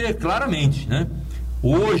vamos dizer claramente, né,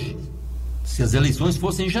 hoje, se as eleições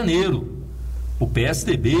fossem em janeiro, o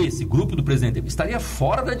PSDB, esse grupo do presidente, estaria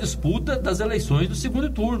fora da disputa das eleições do segundo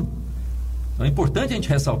turno. Então é importante a gente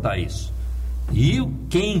ressaltar isso. E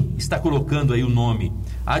quem está colocando aí o nome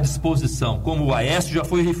à disposição, como o Aécio já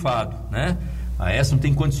foi rifado, né? A Aécio não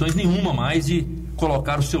tem condições nenhuma mais de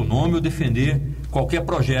colocar o seu nome ou defender qualquer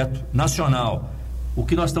projeto nacional. O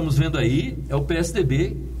que nós estamos vendo aí é o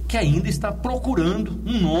PSDB que ainda está procurando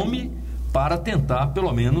um nome para tentar,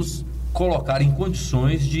 pelo menos, colocar em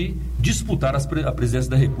condições de disputar a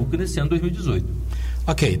presidência da República nesse ano 2018.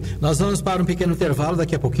 Ok, nós vamos para um pequeno intervalo,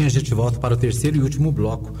 daqui a pouquinho a gente volta para o terceiro e último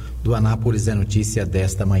bloco do Anápolis é Notícia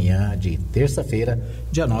desta manhã de terça-feira,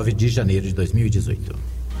 dia 9 de janeiro de 2018.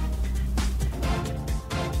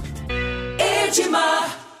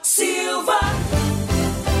 Edmar, Silva,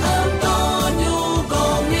 Antônio,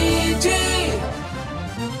 Gomide.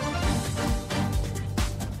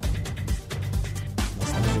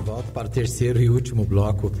 Volta para o terceiro e último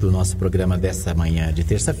bloco do nosso programa dessa manhã de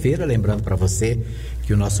terça-feira. Lembrando para você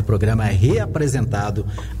que o nosso programa é reapresentado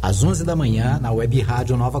às 11 da manhã na Web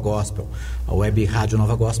Rádio Nova Gospel. A Web Rádio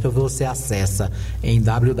Nova Gospel você acessa em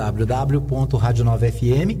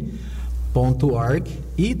www.radionovafm.org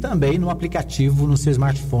e também no aplicativo no seu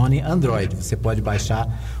smartphone Android. Você pode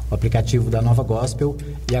baixar o aplicativo da Nova Gospel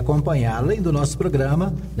e acompanhar, além do nosso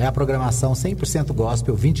programa, né, a programação 100%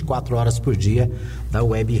 Gospel, 24 horas por dia, da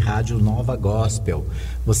Web Rádio Nova Gospel.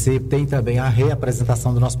 Você tem também a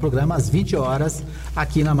reapresentação do nosso programa às 20 horas,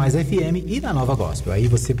 aqui na Mais FM e na Nova Gospel. Aí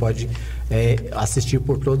você pode assistir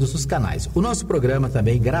por todos os canais. O nosso programa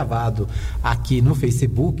também gravado aqui no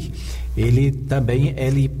Facebook,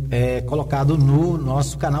 ele é colocado no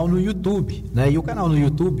nosso canal no YouTube, né? E o canal no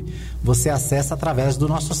YouTube você acessa através do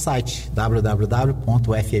nosso site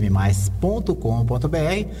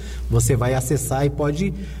www.fmmais.com.br. Você vai acessar e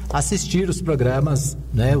pode assistir os programas,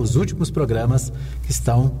 né? Os últimos programas que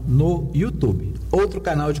estão no YouTube. Outro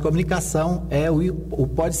canal de comunicação é o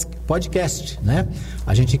podcast, né?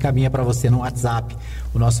 A gente encaminha para você no WhatsApp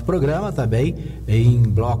o nosso programa também em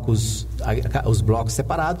blocos, os blocos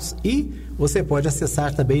separados, e você pode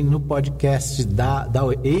acessar também no podcast da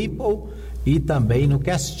Apple e também no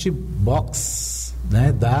Castbox,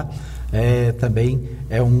 né? Também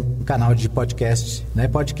é um canal de podcast, né?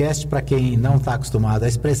 Podcast, para quem não está acostumado à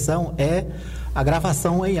expressão, é a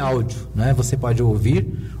gravação em áudio, né? Você pode ouvir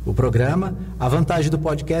o programa. A vantagem do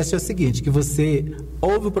podcast é o seguinte, que você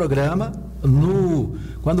ouve o programa,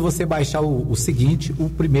 quando você baixar o seguinte, o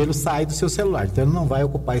primeiro sai do seu celular, então ele não vai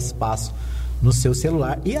ocupar espaço no seu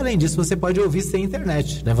celular, e além disso você pode ouvir sem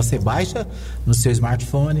internet, né? Você baixa no seu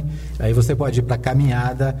smartphone, aí você pode ir para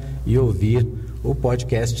caminhada e ouvir o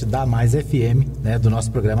podcast da Mais FM, né? Do nosso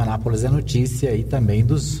programa Anápolis é Notícia e também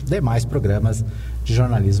dos demais programas de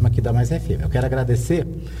jornalismo aqui da Mais FM. Eu quero agradecer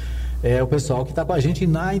o pessoal que está com a gente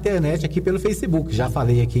na internet aqui pelo Facebook. Já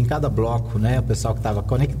falei aqui em cada bloco, né? O pessoal que estava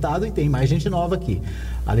conectado, e tem mais gente nova aqui.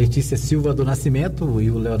 A Letícia Silva do Nascimento e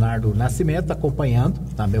o Leonardo Nascimento acompanhando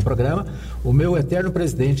também o programa. O meu eterno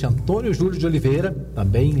presidente Antônio Júlio de Oliveira,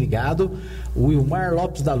 também ligado. O Wilmar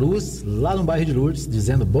Lopes da Luz, lá no bairro de Lourdes,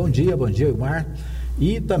 dizendo bom dia Wilmar.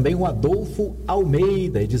 E também o Adolfo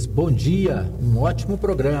Almeida, ele diz bom dia, um ótimo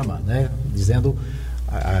programa, né? Dizendo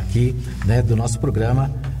aqui, né, do nosso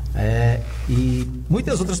programa. E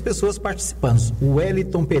muitas outras pessoas participando. O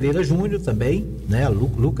Wellington Pereira Júnior também, né?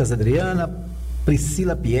 Lucas Adriana,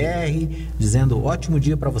 Priscila Pierre dizendo ótimo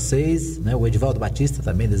dia para vocês, né? O Edivaldo Batista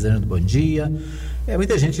também desejando bom dia.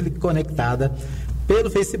 Muita gente conectada pelo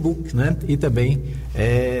Facebook, né? E também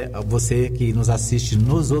você que nos assiste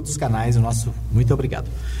nos outros canais, o nosso muito obrigado.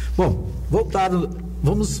 Bom,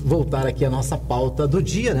 vamos voltar aqui à nossa pauta do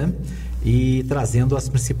dia, né? E trazendo as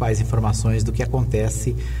principais informações do que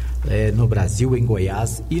acontece no Brasil, em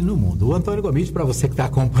Goiás e no mundo. O Antônio Gomide, para você que está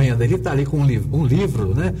acompanhando, ele está ali com um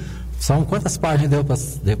livro, né? São quantas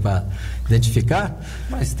páginas deu para identificar?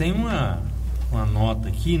 Mas tem uma nota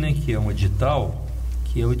aqui, né? Que é um edital,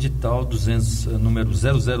 que é o edital número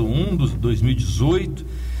 001 de 2018,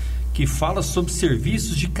 que fala sobre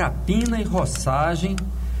serviços de capina e roçagem,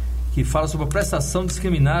 que fala sobre a prestação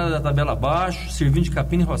discriminada da tabela abaixo, serviço de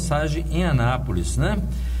capina e roçagem em Anápolis, né?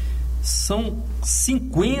 São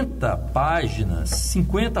 50 páginas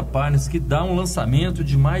que dá um lançamento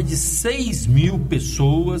de mais de 6 mil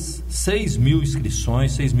pessoas, 6 mil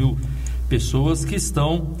inscrições, 6 mil pessoas que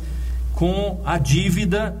estão com a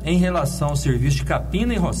dívida em relação ao serviço de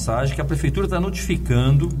capina e roçagem, que a prefeitura está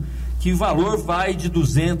notificando que o valor vai de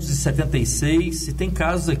 276, e tem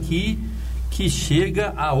casos aqui que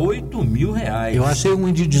chega a 8 mil reais. Eu achei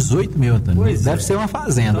um de 18 mil também. Deve ser uma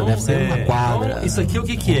fazenda, então, deve ser uma quadra. Então, isso aqui o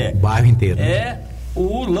que é? O bairro inteiro. É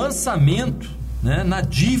o lançamento, né, na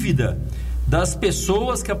dívida das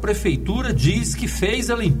pessoas que a prefeitura diz que fez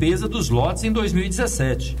a limpeza dos lotes em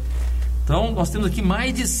 2017. Então, nós temos aqui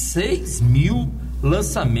mais de 6 mil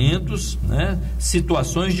lançamentos, né,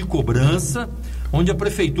 situações de cobrança, onde a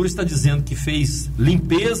prefeitura está dizendo que fez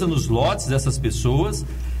limpeza nos lotes dessas pessoas,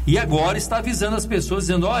 e agora está avisando as pessoas,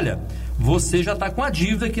 dizendo, olha, você já está com a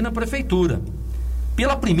dívida aqui na prefeitura.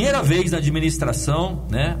 Pela primeira vez na administração,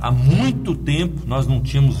 né, há muito tempo nós não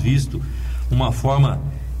tínhamos visto uma forma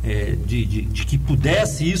de que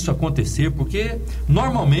pudesse isso acontecer, porque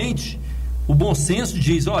normalmente o bom senso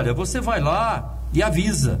diz, olha, você vai lá e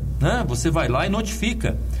avisa, né? Você vai lá e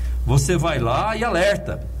notifica, você vai lá e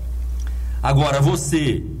alerta. Agora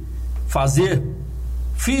você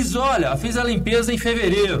fiz a limpeza em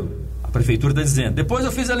fevereiro, a prefeitura está dizendo, depois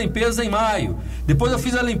eu fiz a limpeza em maio, depois eu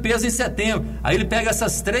fiz a limpeza em setembro, aí ele pega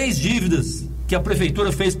essas 3 dívidas que a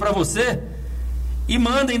prefeitura fez para você e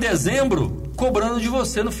manda em dezembro, cobrando de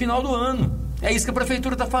você no final do ano. É isso que a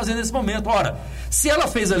prefeitura está fazendo nesse momento. Ora, se ela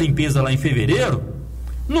fez a limpeza lá em fevereiro,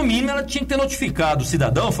 no mínimo ela tinha que ter notificado o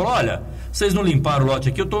cidadão, falou, olha, vocês não limparam o lote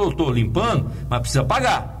aqui, eu estou limpando, mas precisa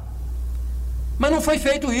pagar. Mas não foi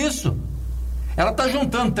feito isso. Ela está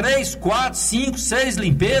juntando 3, 4, 5, 6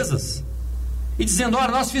 limpezas e dizendo, olha,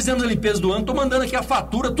 nós fizemos a limpeza do ano, estou mandando aqui a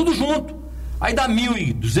fatura, tudo junto. Aí dá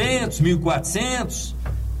 1.200, 1.400.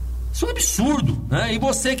 Isso é um absurdo, né? E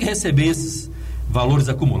você que receber esses valores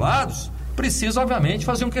acumulados, precisa, obviamente,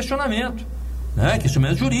 fazer um questionamento, né?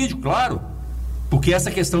 Questionamento jurídico, claro. Porque essa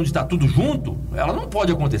questão de estar tudo junto, ela não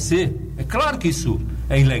pode acontecer. É claro que isso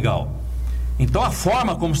é ilegal. Então, a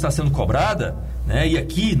forma como está sendo cobrada, né? E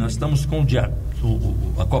aqui nós estamos com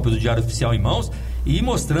a cópia do Diário Oficial em mãos e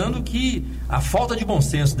mostrando que a falta de bom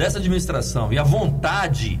senso dessa administração e a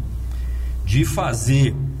vontade de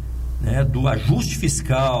fazer, né, do ajuste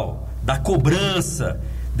fiscal, da cobrança,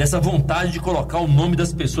 dessa vontade de colocar o nome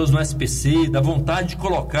das pessoas no SPC, da vontade de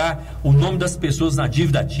colocar o nome das pessoas na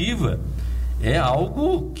dívida ativa, é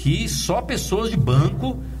algo que só pessoas de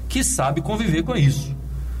banco que sabem conviver com isso.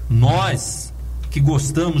 Nós que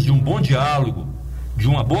gostamos de um bom diálogo, de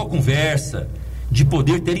uma boa conversa, de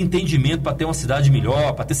poder ter entendimento para ter uma cidade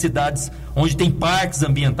melhor, para ter cidades onde tem parques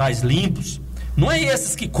ambientais limpos, não é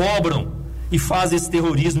esses que cobram e fazem esse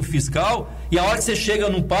terrorismo fiscal, e a hora que você chega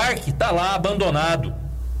num parque, está lá abandonado,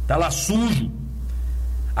 está lá sujo.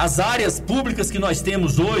 As áreas públicas que nós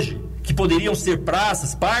temos hoje, que poderiam ser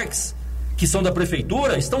praças, parques, que são da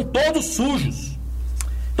prefeitura, estão todos sujos.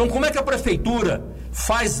 Então, como é que a prefeitura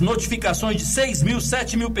faz notificações de 6 mil,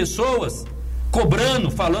 7 mil pessoas,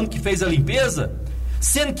 cobrando, falando que fez a limpeza,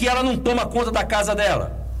 sendo que ela não toma conta da casa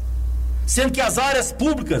dela? Sendo que as áreas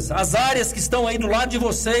públicas, as áreas que estão aí do lado de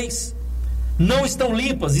vocês, não estão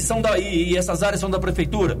limpas e essas áreas são da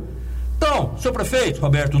prefeitura. Então, senhor prefeito,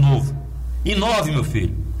 Roberto Novo, inove, meu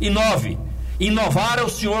filho, inove. Inovar é o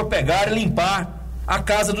senhor pegar e limpar a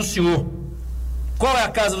casa do senhor. Qual é a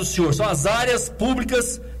casa do senhor? São as áreas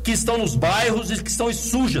públicas que estão nos bairros e que estão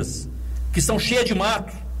sujas, que estão cheias de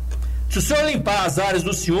mato. Se o senhor limpar as áreas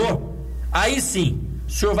do senhor, aí sim,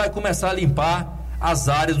 o senhor vai começar a limpar as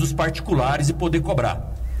áreas dos particulares e poder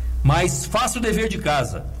cobrar. Mas faça o dever de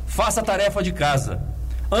casa, faça a tarefa de casa.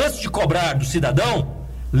 Antes de cobrar do cidadão,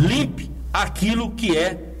 limpe aquilo que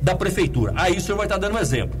é da prefeitura. Aí o senhor vai estar dando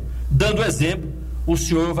exemplo. Dando exemplo, o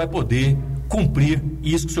senhor vai poder cumprir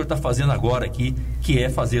isso que o senhor está fazendo agora aqui, que é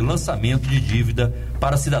fazer lançamento de dívida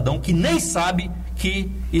para cidadão que nem sabe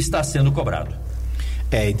que está sendo cobrado.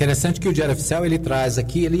 É interessante que o Diário Oficial, ele traz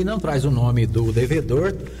aqui, ele não traz o nome do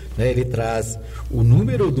devedor, né? Ele traz o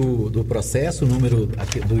número do processo, o número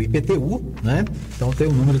do IPTU, né? Então tem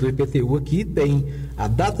o número do IPTU aqui, tem a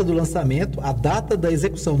data do lançamento, a data da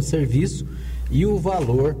execução do serviço e o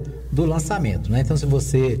valor do lançamento, né? Então, se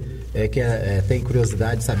você tem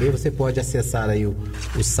curiosidade de saber, você pode acessar aí o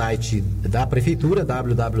site da prefeitura,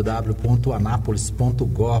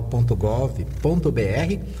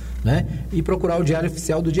 www.anápolis.gov.br, né? E procurar o Diário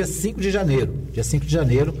Oficial do dia 5 de janeiro. Dia 5 de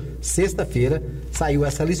janeiro, sexta-feira, saiu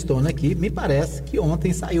essa listona aqui. Me parece que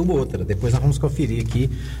ontem saiu outra. Depois nós vamos conferir aqui,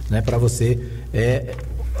 né, para você. É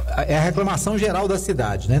a reclamação geral da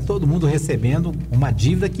cidade, né? Todo mundo recebendo uma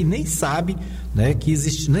dívida que nem sabe, né, que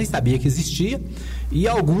existe, nem sabia que existia. E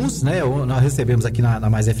alguns, né, nós recebemos aqui na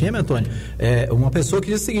Mais FM, Antônio, uma pessoa que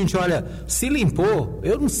diz o seguinte: olha, se limpou,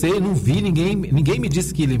 eu não sei, não vi, ninguém me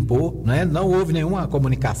disse que limpou, né? Não houve nenhuma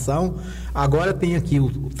comunicação. Agora tem aqui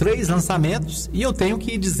 3 lançamentos e eu tenho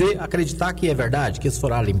que acreditar que é verdade, que eles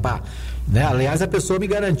foram a limpar, né? Aliás, a pessoa me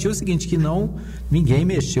garantiu o seguinte, que ninguém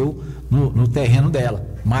mexeu no terreno dela,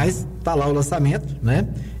 mas está lá o lançamento, né?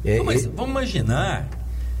 Mas vamos imaginar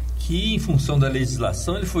que, em função da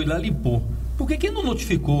legislação, ele foi lá e limpou. Por que não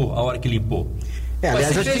notificou a hora que limpou?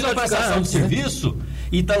 Aliás, se fez uma prestação de serviço, né,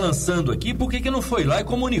 e está lançando aqui, por que não foi lá e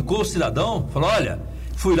comunicou o cidadão? Falou, olha,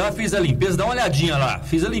 fui lá, fiz a limpeza, dá uma olhadinha lá,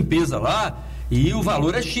 fiz a limpeza lá e o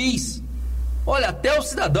valor é X. Olha, até o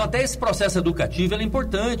cidadão, até esse processo educativo é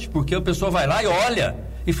importante, porque a pessoa vai lá e olha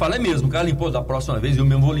e fala, é mesmo, o cara limpou da próxima vez, eu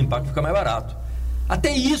mesmo vou limpar que fica mais barato.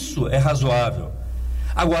 Até isso é razoável.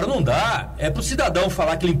 Agora não dá, para o cidadão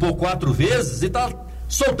falar que limpou 4 vezes e está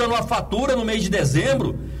soltando uma fatura no mês de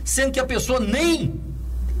dezembro, sendo que a pessoa nem,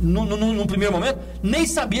 no primeiro momento, nem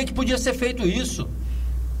sabia que podia ser feito isso.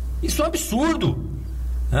 Isso é um absurdo.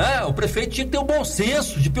 O prefeito tinha que ter o bom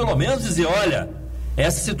senso de pelo menos dizer, olha,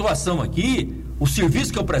 essa situação aqui, o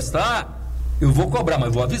serviço que eu prestar, eu vou cobrar,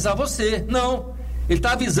 mas vou avisar você. Não, ele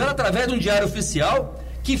está avisando através de um diário oficial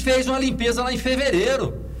que fez uma limpeza lá em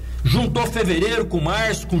fevereiro. Juntou fevereiro com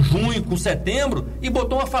março, com junho, com setembro e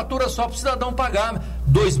botou uma fatura só para o cidadão pagar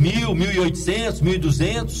 2.000, 1.800,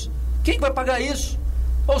 1.200. Quem vai pagar isso?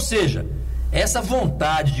 Ou seja, essa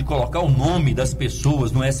vontade de colocar o nome das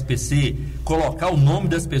pessoas no SPC, colocar o nome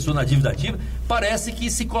das pessoas na dívida ativa, parece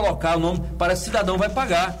que se colocar o nome, parece que o cidadão vai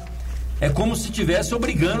pagar. É como se estivesse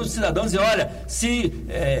obrigando o cidadão a dizer, olha, se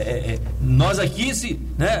nós aqui,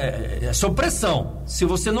 é sob pressão, se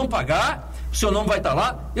você não pagar, o seu nome vai estar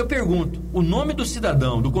lá. Eu pergunto, o nome do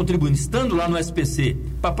cidadão, do contribuinte, estando lá no SPC,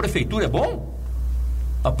 para a prefeitura é bom?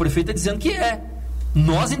 A prefeita está dizendo que é.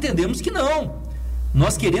 Nós entendemos que não.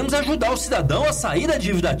 Nós queremos ajudar o cidadão a sair da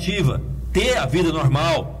dívida ativa, ter a vida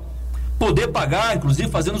normal, poder pagar, inclusive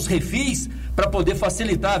fazendo os refis para poder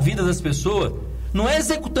facilitar a vida das pessoas. Não é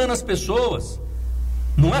executando as pessoas,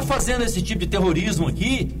 não é fazendo esse tipo de terrorismo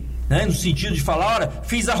aqui, né, no sentido de falar, olha,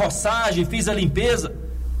 fiz a roçagem, fiz a limpeza.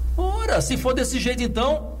 Ora, se for desse jeito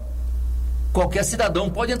então, qualquer cidadão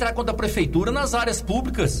pode entrar contra a prefeitura nas áreas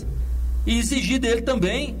públicas e exigir dele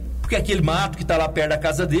também, porque aquele mato que está lá perto da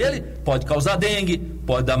casa dele pode causar dengue,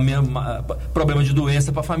 pode dar problema de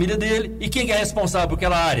doença para a família dele. E quem é responsável por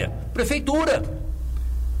aquela área? Prefeitura.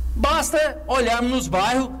 Basta olharmos nos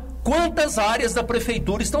bairros quantas áreas da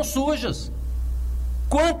prefeitura estão sujas.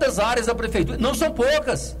 Quantas áreas da prefeitura? Não são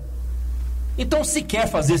poucas. Então, se quer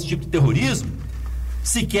fazer esse tipo de terrorismo,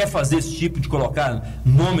 se quer fazer esse tipo de colocar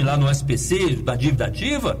nome lá no SPC da dívida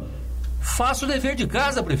ativa, faça o dever de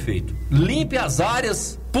casa, prefeito. Limpe as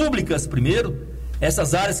áreas públicas primeiro,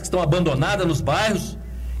 essas áreas que estão abandonadas nos bairros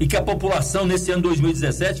e que a população nesse ano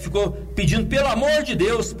 2017 ficou pedindo, pelo amor de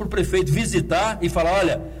Deus, para o prefeito visitar e falar,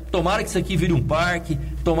 olha, tomara que isso aqui vire um parque,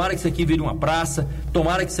 tomara que isso aqui vire uma praça,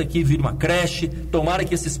 tomara que isso aqui vire uma creche, tomara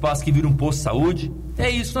que esse espaço aqui vire um posto de saúde. É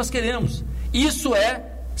isso que nós queremos. Isso é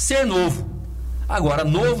ser novo. Agora,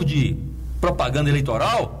 novo de propaganda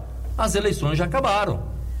eleitoral, as eleições já acabaram.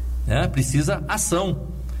 Precisa ação.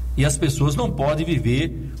 E as pessoas não podem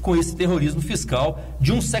viver com esse terrorismo fiscal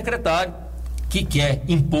de um secretário que quer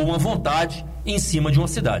impor uma vontade em cima de uma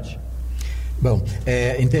cidade. Bom,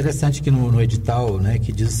 é interessante que no edital, né,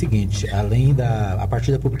 que diz o seguinte, a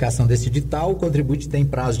partir da publicação desse edital, o contribuinte tem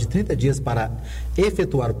prazo de 30 dias para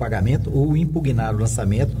efetuar o pagamento ou impugnar o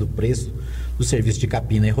lançamento do preço do serviço de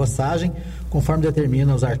capina e roçagem, conforme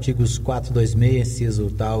determina os artigos 426,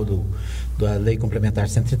 inciso tal da Lei Complementar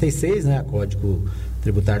 136, né, Código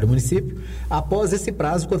Tributário do Município. Após esse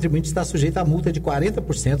prazo, o contribuinte está sujeito a multa de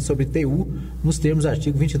 40% sobre TU nos termos do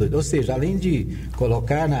artigo 22. Ou seja, além de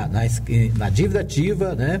colocar na dívida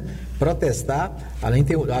ativa, né, protestar,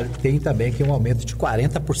 tem também aqui um aumento de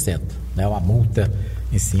 40%, né, uma multa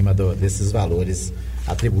em cima desses valores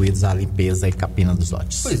atribuídos à limpeza e capina dos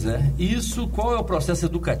lotes. Pois é, qual é o processo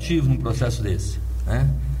educativo num processo desse? Né?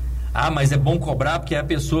 Mas é bom cobrar porque é a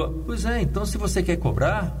pessoa... Pois é, então se você quer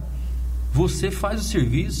cobrar, você faz o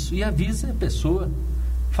serviço e avisa a pessoa.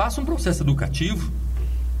 Faça um processo educativo.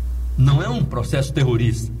 Não é um processo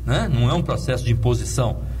terrorista, né? Não é um processo de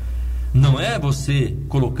imposição. Não é você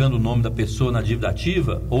colocando o nome da pessoa na dívida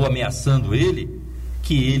ativa ou ameaçando ele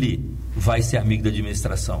que ele vai ser amigo da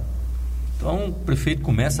administração. Então, o prefeito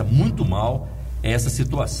começa muito mal essa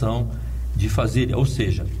situação de fazer, ou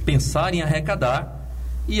seja, pensar em arrecadar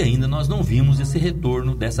e ainda nós não vimos esse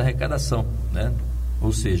retorno dessa arrecadação, né?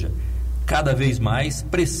 Ou seja, cada vez mais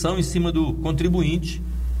pressão em cima do contribuinte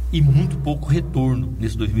e muito pouco retorno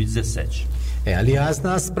nesse 2017. Aliás,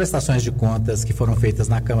 nas prestações de contas que foram feitas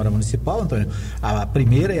na Câmara Municipal, Antônio, a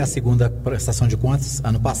primeira e a segunda prestação de contas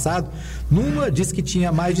ano passado, numa diz que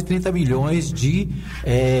tinha mais de 30 milhões de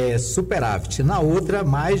superávit, na outra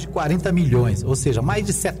mais de 40 milhões, ou seja, mais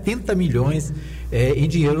de 70 milhões em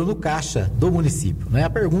dinheiro no caixa do município, né?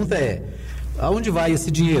 A pergunta é, aonde vai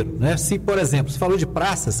esse dinheiro, né? Se, por exemplo, você falou de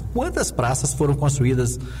praças, quantas praças foram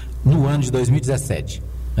construídas no ano de 2017,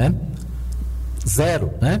 né?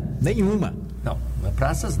 Zero, né? Nenhuma. Não é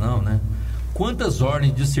praças não, né? Quantas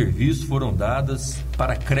ordens de serviço foram dadas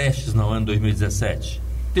para creches no ano 2017?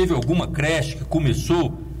 Teve alguma creche que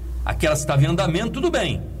começou, aquelas que estavam em andamento, tudo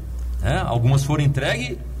bem, né? Algumas foram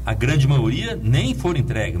entregues, a grande maioria nem foram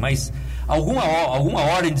entregues, mas alguma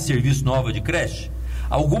ordem de serviço nova de creche?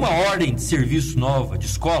 Alguma ordem de serviço nova de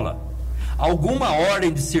escola? Alguma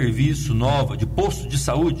ordem de serviço nova de posto de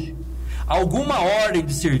saúde? Alguma ordem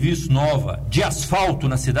de serviço nova de asfalto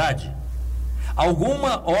na cidade?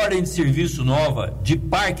 Alguma ordem de serviço nova de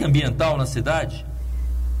parque ambiental na cidade?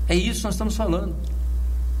 É isso que nós estamos falando,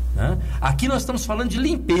 né? Aqui nós estamos falando de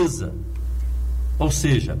limpeza, ou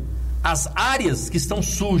seja, as áreas que estão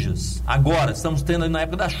sujas, agora estamos tendo na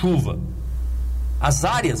época da chuva, as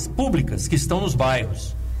áreas públicas que estão nos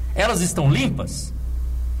bairros, elas estão limpas?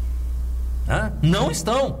 Não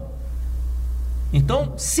estão.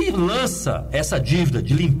 Então, se lança essa dívida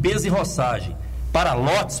de limpeza e roçagem para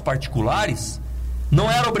lotes particulares, não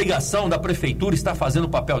era obrigação da prefeitura estar fazendo o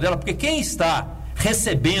papel dela, porque quem está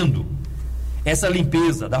recebendo essa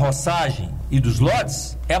limpeza da roçagem e dos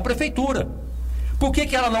lotes é a prefeitura. Por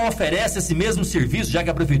que ela não oferece esse mesmo serviço, já que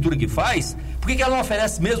é a prefeitura que faz? Por que ela não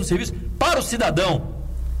oferece esse mesmo serviço para o cidadão,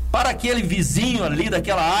 para aquele vizinho ali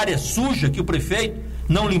daquela área suja que o prefeito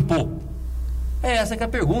não limpou? Essa que é a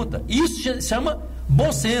pergunta. Isso chama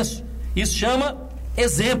bom senso, isso chama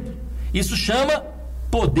exemplo, isso chama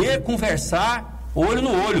poder conversar olho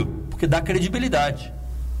no olho, porque dá credibilidade.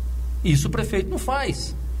 Isso o prefeito não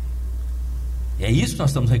faz. É isso que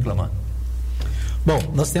nós estamos reclamando. Bom,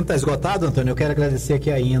 nosso tempo está esgotado, Antônio. Eu quero agradecer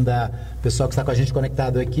aqui ainda o pessoal que está com a gente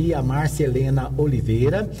conectado aqui, a Márcia Helena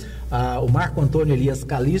Oliveira, o Marco Antônio Elias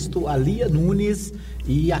Calisto, a Lia Nunes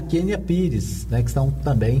e a Kênia Pires, né, que estão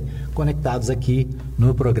também conectados aqui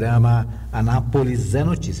no programa Anápolis é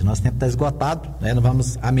Notícia. Nosso tempo está esgotado, né? Nós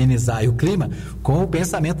vamos amenizar aí o clima com o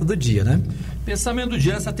pensamento do dia, né? Pensamento do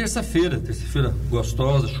dia nessa terça-feira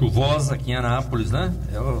gostosa, chuvosa aqui em Anápolis, né?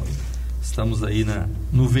 Estamos aí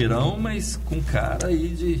no verão, mas com cara aí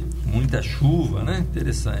de muita chuva, né?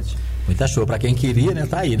 Interessante. Muita chuva, para quem queria, né?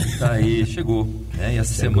 Tá aí, né? Tá aí, chegou. Né? E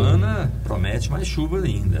essa semana promete mais chuva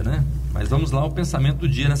ainda, né? Mas vamos lá, o pensamento do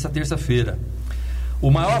dia nessa terça-feira.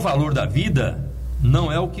 O maior valor da vida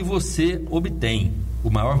não é o que você obtém.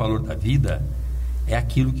 O maior valor da vida é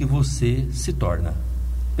aquilo que você se torna.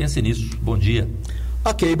 Pense nisso. Bom dia.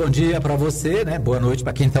 Ok, bom dia para você, né? Boa noite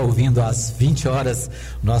para quem está ouvindo às 20 horas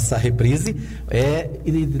nossa reprise.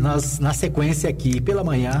 E nós, na sequência aqui, pela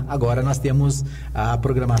manhã, agora nós temos a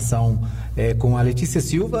programação com a Letícia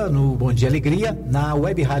Silva no Bom Dia Alegria, na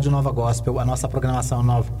Web Rádio Nova Gospel, a nossa programação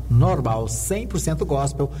normal, 100%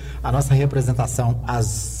 gospel, a nossa representação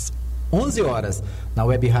às 11 horas na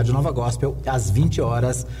Web Rádio Nova Gospel, às 20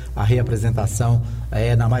 horas a reapresentação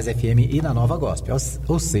na Mais FM e na Nova Gospel.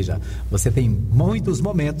 Ou seja, você tem muitos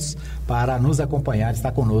momentos para nos acompanhar,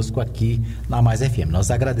 estar conosco aqui na Mais FM.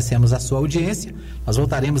 Nós agradecemos a sua audiência. Nós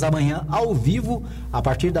voltaremos amanhã ao vivo a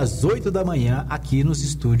partir das 8 da manhã aqui nos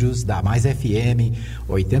estúdios da Mais FM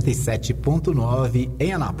 87.9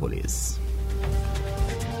 em Anápolis.